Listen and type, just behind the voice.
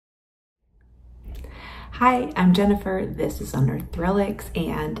Hi, I'm Jennifer. This is Under Thrillix,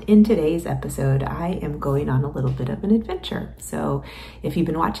 and in today's episode, I am going on a little bit of an adventure. So if you've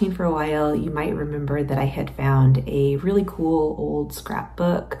been watching for a while, you might remember that I had found a really cool old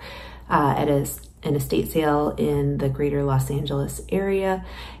scrapbook at an estate sale in the greater Los Angeles area.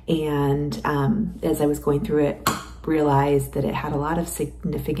 And as I was going through it, realized that it had a lot of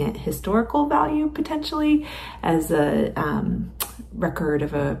significant historical value potentially as a record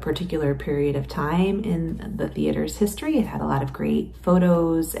of a particular period of time in the theater's history. It had a lot of great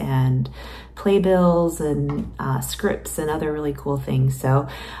photos and playbills and scripts and other really cool things. So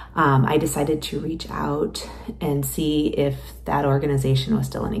I decided to reach out and see if that organization was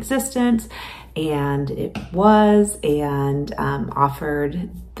still in existence, and it was, and offered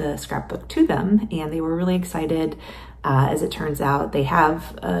the scrapbook to them, and they were really excited. As it turns out, they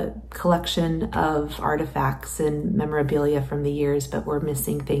have a collection of artifacts and memorabilia from the years, but we're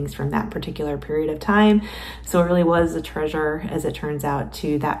missing things from that particular period of time. So it really was a treasure, as it turns out,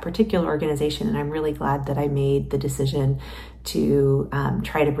 to that particular organization. And I'm really glad that I made the decision to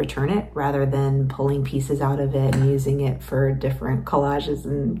try to return it rather than pulling pieces out of it and using it for different collages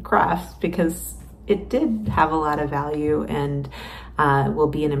and crafts, because it did have a lot of value and will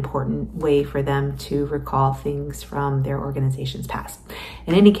be an important way for them to recall things from their organization's past.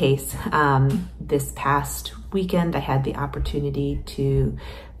 In any case, this past weekend, I had the opportunity to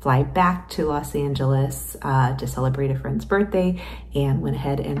fly back to Los Angeles to celebrate a friend's birthday, and went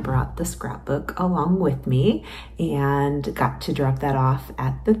ahead and brought the scrapbook along with me and got to drop that off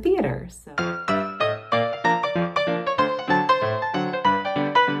at the theater.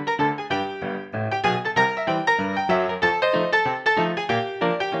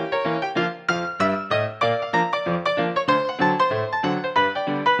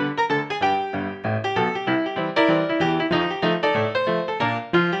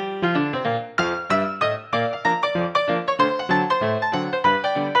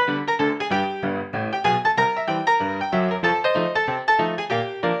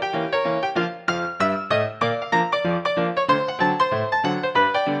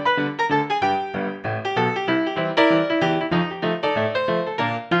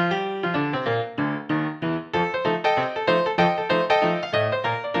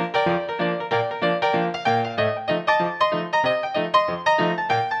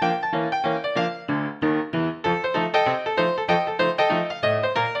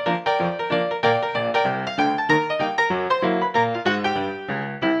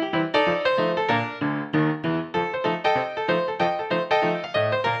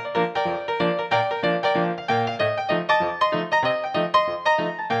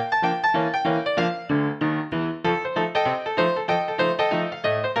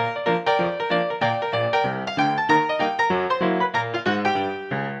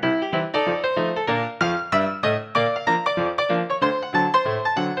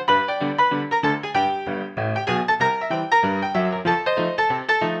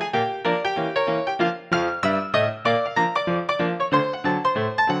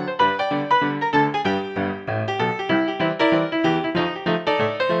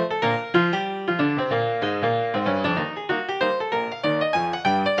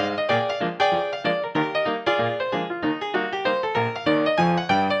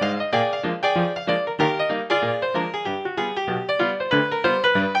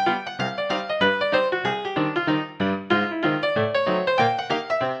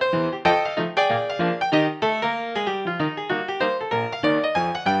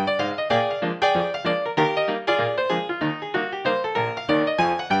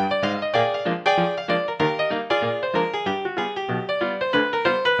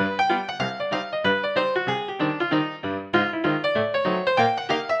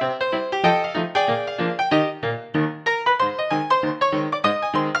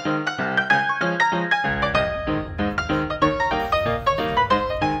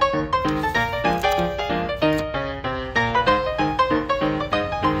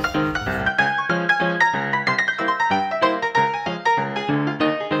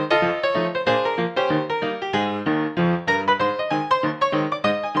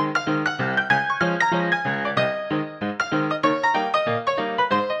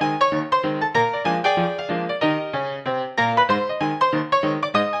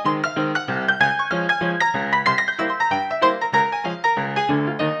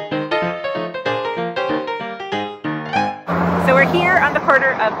 So we're here on the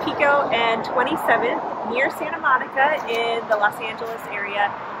corner of Pico and 27th near Santa Monica in the Los Angeles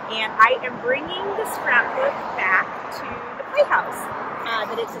area, and I am bringing the scrapbook back to the playhouse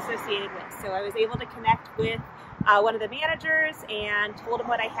that it's associated with. So I was able to connect with one of the managers and told him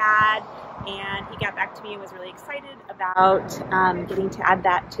what I had, and he got back to me and was really excited about getting to add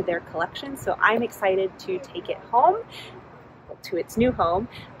that to their collection. So I'm excited to take it home to its new home,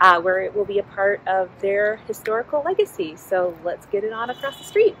 where it will be a part of their historical legacy. So let's get it on across the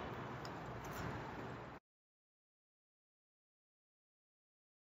street.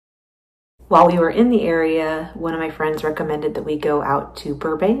 While we were in the area, one of my friends recommended that we go out to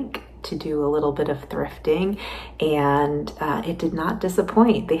Burbank to do a little bit of thrifting, and it did not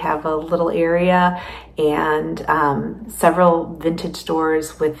disappoint. They have a little area and several vintage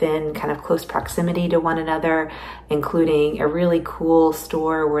stores within kind of close proximity to one another, including a really cool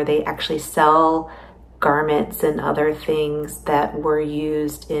store where they actually sell garments and other things that were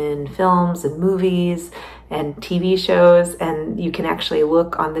used in films and movies and TV shows, and you can actually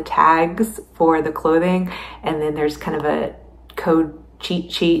look on the tags for the clothing, and then there's kind of a code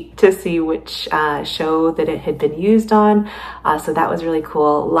cheat sheet to see which show that it had been used on. So that was really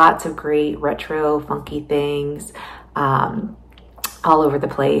cool. Lots of great retro funky things all over the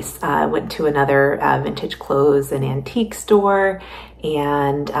place. Went to another vintage clothes and antique store,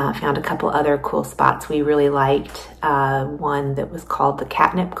 and found a couple other cool spots we really liked. One that was called the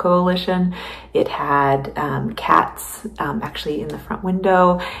Catnip Coalition. It had cats actually in the front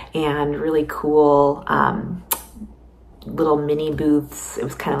window, and really cool little mini booths. It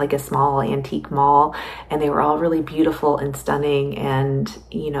was kind of like a small antique mall, and they were all really beautiful and stunning and,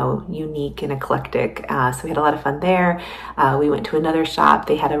 you know, unique and eclectic. So we had a lot of fun there. We went to another shop.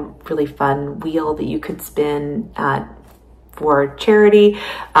 They had a really fun wheel that you could spin for charity,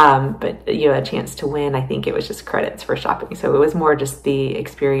 but you know, a chance to win. I think it was just credits for shopping, so it was more just the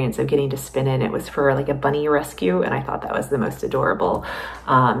experience of getting to spin in. It was for like a bunny rescue, and I thought that was the most adorable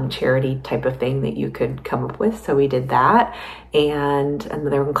charity type of thing that you could come up with, so we did that. And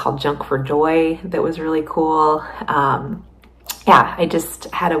another one called Junk for Joy that was really cool. Yeah, I just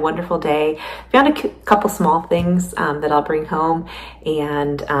had a wonderful day. Found a couple small things that I'll bring home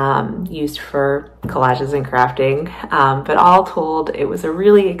and used for collages and crafting. But all told, it was a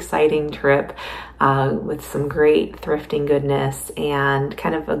really exciting trip with some great thrifting goodness and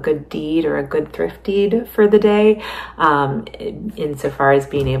kind of a good deed or a good thrift deed for the day, insofar as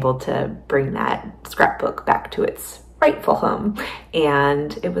being able to bring that scrapbook back to its rightful home.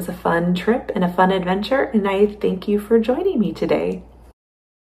 And it was a fun trip and a fun adventure, and I thank you for joining me today.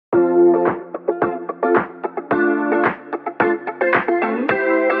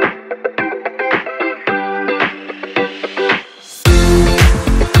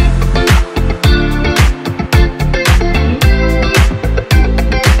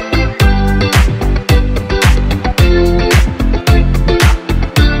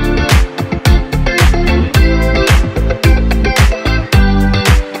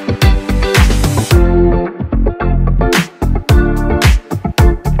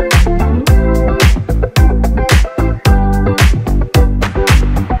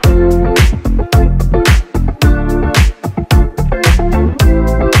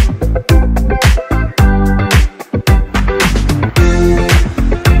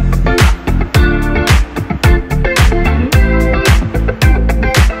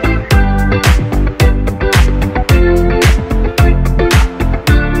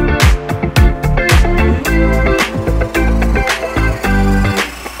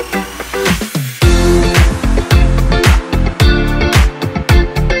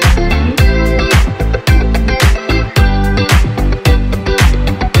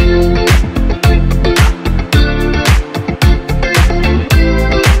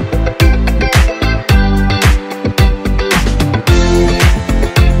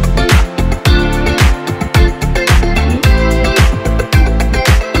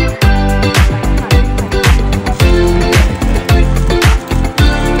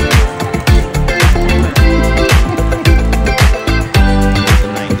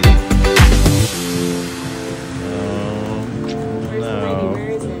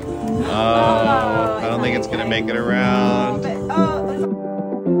 Make it around.